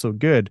 It's also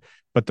good,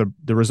 but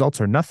the results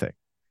are nothing.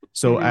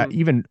 So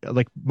even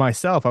like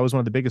myself, I was one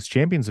of the biggest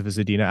champions of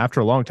Zadina. After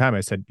a long time, I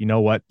said, you know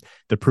what?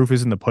 The proof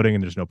is in the pudding,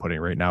 and there's no pudding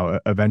right now.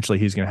 Eventually,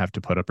 he's going to have to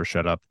put up or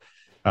shut up.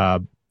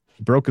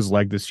 He broke his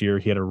leg this year.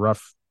 He had a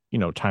rough,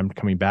 time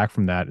coming back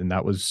from that. And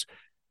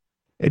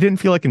it didn't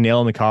feel like a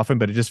nail in the coffin,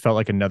 but it just felt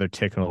like another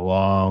tick in a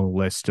long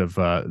list of,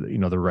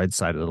 the red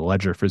side of the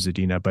ledger for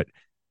Zadina. But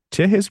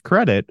to his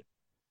credit,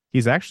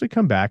 he's actually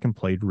come back and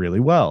played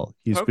really well.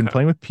 He's been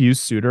playing with Pius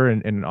Suter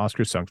and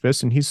Oscar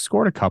Sundqvist, and he's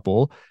scored a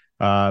couple.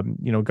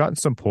 Gotten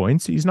some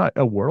points. He's not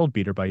a world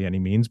beater by any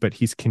means, but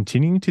he's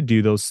continuing to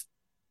do those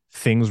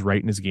things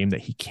right in his game that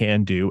he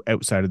can do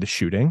outside of the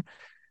shooting.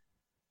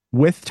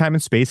 With time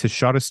and space, his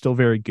shot is still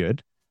very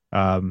good.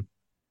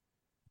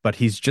 But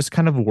he's just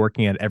kind of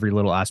working at every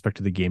little aspect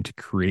of the game to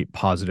create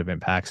positive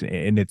impacts,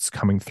 and it's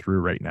coming through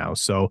right now.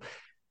 So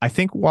I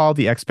think while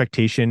the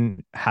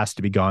expectation has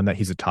to be gone that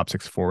he's a top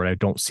six forward, I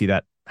don't see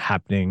that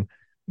happening.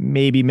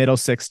 Maybe middle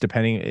six,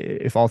 depending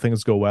if all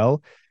things go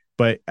well.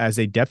 But as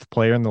a depth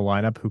player in the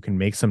lineup who can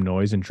make some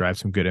noise and drive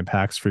some good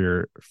impacts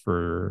for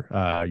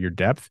your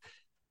depth,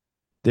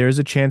 there's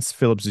a chance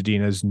Filip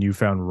Zadina's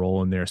newfound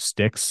role in there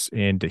sticks,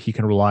 and he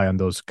can rely on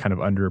those kind of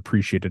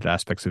underappreciated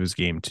aspects of his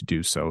game to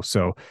do so.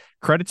 So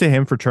credit to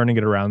him for turning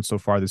it around so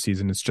far this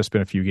season. It's just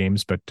been a few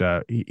games, but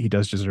he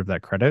does deserve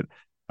that credit.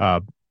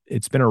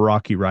 It's been a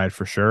rocky ride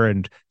for sure,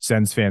 and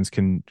Sens fans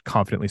can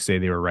confidently say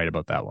they were right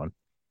about that one.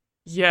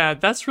 Yeah,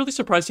 that's really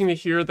surprising to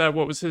hear that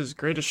what was his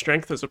greatest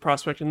strength as a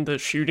prospect in the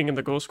shooting and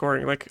the goal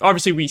scoring. Like,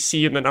 obviously, we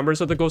see in the numbers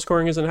that the goal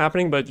scoring isn't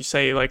happening, but you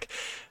say, like,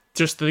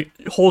 just the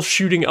whole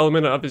shooting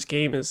element of his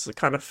game is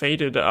kind of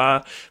faded.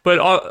 But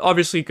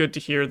obviously, good to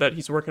hear that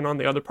he's working on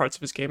the other parts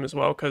of his game as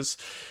well, because,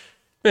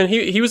 man,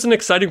 he was an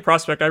exciting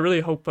prospect. I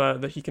really hope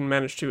that he can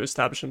manage to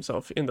establish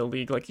himself in the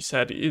league, like you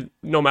said,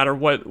 no matter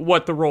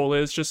what the role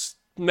is, just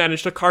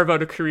managed to carve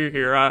out a career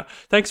here.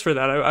 Thanks for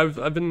that.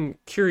 I've been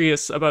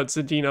curious about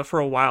Zadina for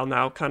a while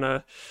now. Kind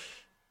of,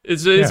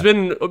 it's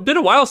been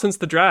a while since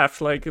the draft,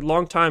 like a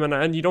long time,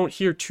 and you don't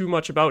hear too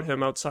much about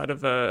him outside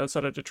of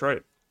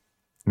Detroit.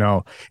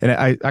 No, and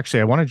I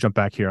want to jump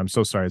back here. I'm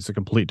so sorry, it's a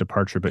complete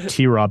departure, but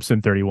T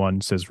Robson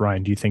 31 says,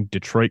 Ryan, do you think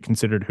Detroit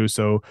considered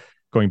Husso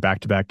going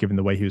back to back given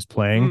the way he was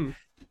playing?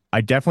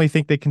 I definitely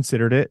think they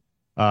considered it.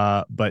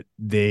 But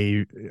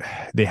they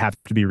have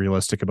to be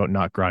realistic about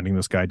not grinding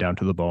this guy down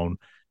to the bone,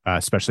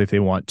 especially if they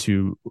want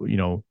to,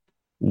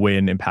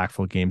 win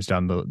impactful games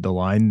down the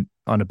line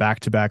on a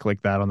back-to-back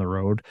like that on the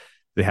road.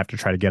 They have to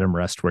try to get him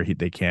rest where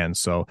they can.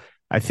 So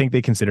I think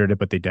they considered it,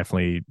 but they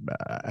definitely,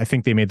 I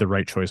think they made the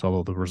right choice,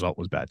 although the result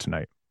was bad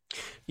tonight.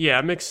 Yeah,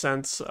 it makes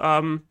sense.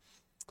 Yeah,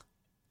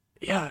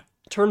 in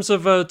terms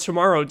of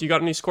tomorrow, do you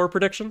got any score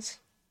predictions?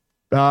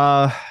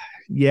 Yeah,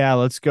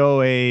 let's go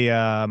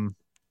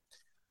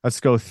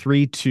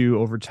 3-2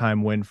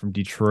 overtime win from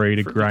Detroit,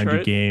 a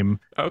grindy game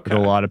with a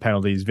lot of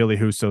penalties. Ville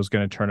Husso is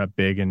going to turn up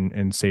big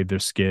and save their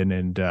skin,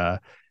 and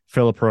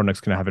Filip Hronek's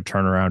going to have a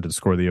turnaround to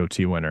score the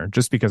OT winner,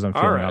 just because I'm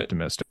feeling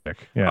optimistic.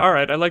 Yeah. All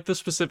right, I like the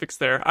specifics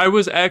there. I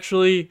was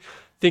actually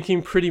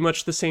thinking pretty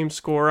much the same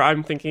score.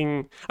 I'm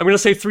going to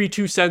say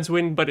 3-2 Sens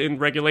win, but in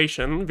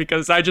regulation,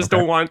 because I just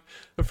don't want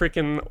a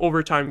freaking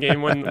overtime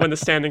game when the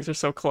standings are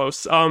so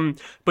close.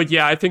 But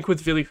yeah, I think with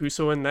Ville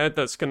Husso in net,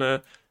 that's going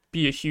to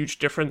be a huge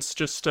difference.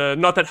 Just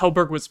not that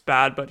Hellberg was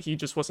bad, but he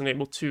just wasn't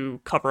able to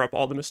cover up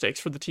all the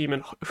mistakes for the team,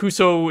 and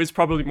Husso is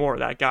probably more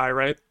that guy,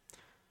 right?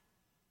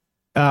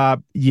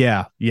 Yeah.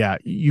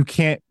 You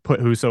can't put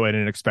Husso in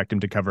and expect him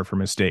to cover for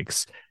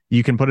mistakes.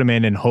 You can put him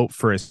in and hope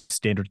for a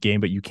standard game,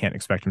 but you can't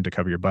expect him to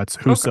cover your butts.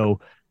 Husso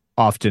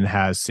often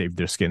has saved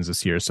their skins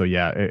this year, so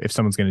yeah, if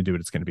someone's going to do it,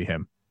 it's going to be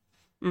him.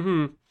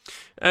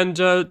 And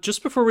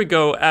just before we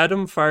go,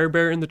 Adam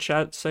Firebear in the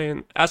chat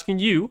asking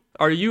you,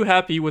 are you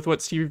happy with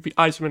what Steve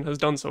Yzerman has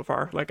done so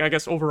far? Like, I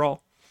guess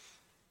overall.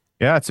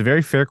 Yeah, it's a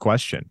very fair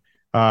question.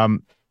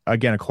 Again,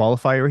 a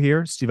qualifier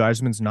here. Steve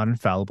Yzerman's not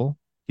infallible.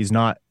 He's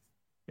not.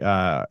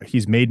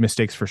 He's made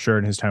mistakes for sure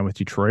in his time with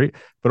Detroit,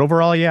 but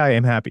overall, yeah, I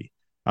am happy.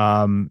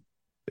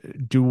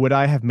 Would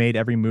I have made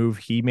every move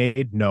he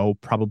made? No,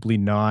 probably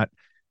not.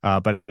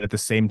 But at the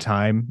same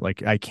time,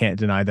 like, I can't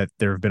deny that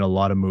there have been a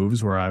lot of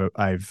moves where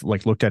I've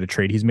like looked at a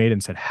trade he's made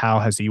and said, how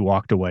has he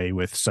walked away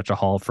with such a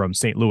haul from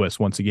St. Louis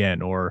once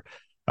again? Or,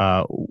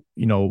 I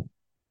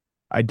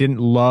didn't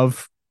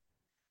love.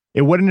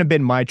 It wouldn't have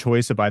been my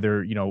choice of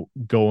either,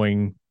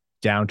 going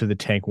down to the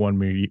tank one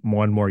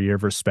more year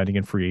versus spending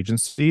in free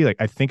agency. Like,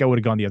 I think I would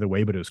have gone the other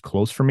way, but it was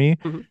close for me.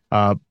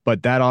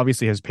 But that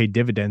obviously has paid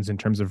dividends in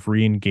terms of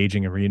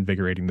re-engaging and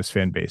reinvigorating this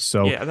fan base.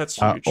 So yeah, that's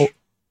huge.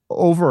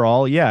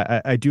 Overall,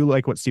 yeah, I do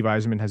like what Steve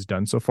Yzerman has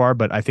done so far,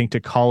 but I think to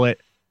call it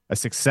a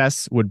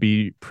success would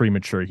be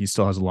premature. He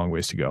still has a long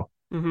ways to go.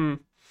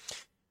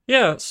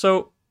 Yeah,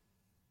 so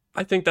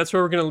I think that's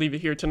where we're going to leave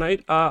it here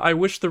tonight. I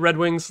wish the Red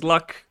Wings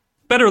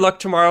better luck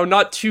tomorrow.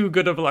 Not too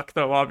good of luck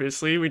though.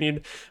 Obviously, we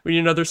need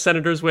another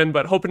Senators win,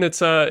 but hoping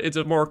it's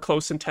a more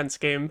close, intense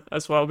game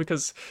as well,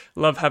 because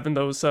love having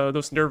those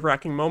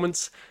nerve-wracking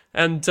moments.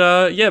 And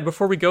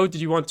before we go, did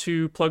you want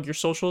to plug your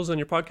socials and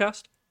your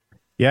podcast?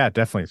 Yeah,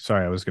 definitely.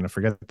 Sorry, I was going to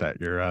forget that.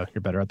 You're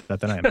better at that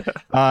than I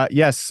am.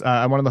 Yes,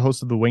 I'm one of the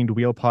hosts of the Winged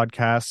Wheel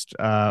podcast.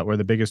 We're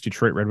the biggest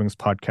Detroit Red Wings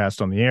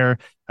podcast on the air.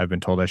 I've been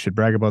told I should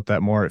brag about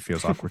that more. It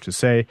feels awkward to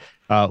say.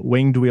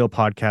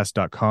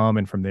 wingedwheelpodcast.com,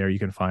 and from there you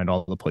can find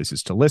all the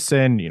places to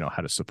listen,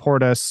 how to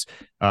support us.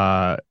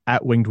 At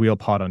Winged Wheel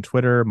Pod on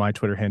Twitter. My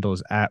Twitter handle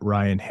is at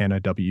Ryan Hanna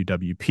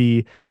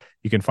WWP.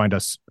 You can find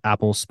us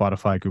Apple,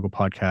 Spotify, Google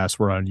Podcasts.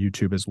 We're on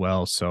YouTube as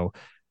well. So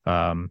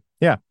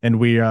yeah, and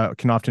we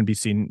can often be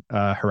seen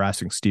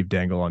harassing Steve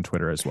Dangle on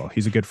Twitter as well.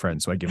 He's a good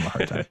friend, so I give him a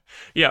hard time.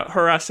 Yeah,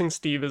 harassing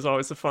Steve is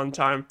always a fun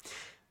time.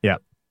 Yeah.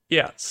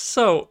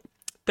 So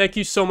thank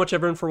you so much,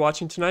 everyone, for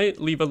watching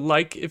tonight. Leave a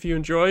like if you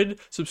enjoyed.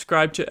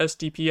 Subscribe to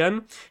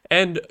SDPN.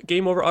 And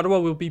Game Over Ottawa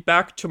will be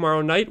back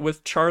tomorrow night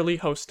with Charlie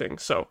hosting.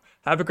 So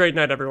have a great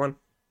night, everyone.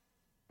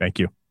 Thank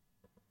you.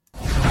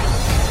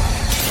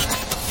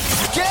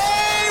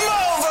 Game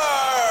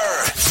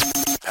over!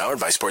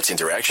 Powered by Sports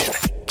Interaction,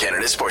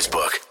 Canada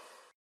Sportsbook.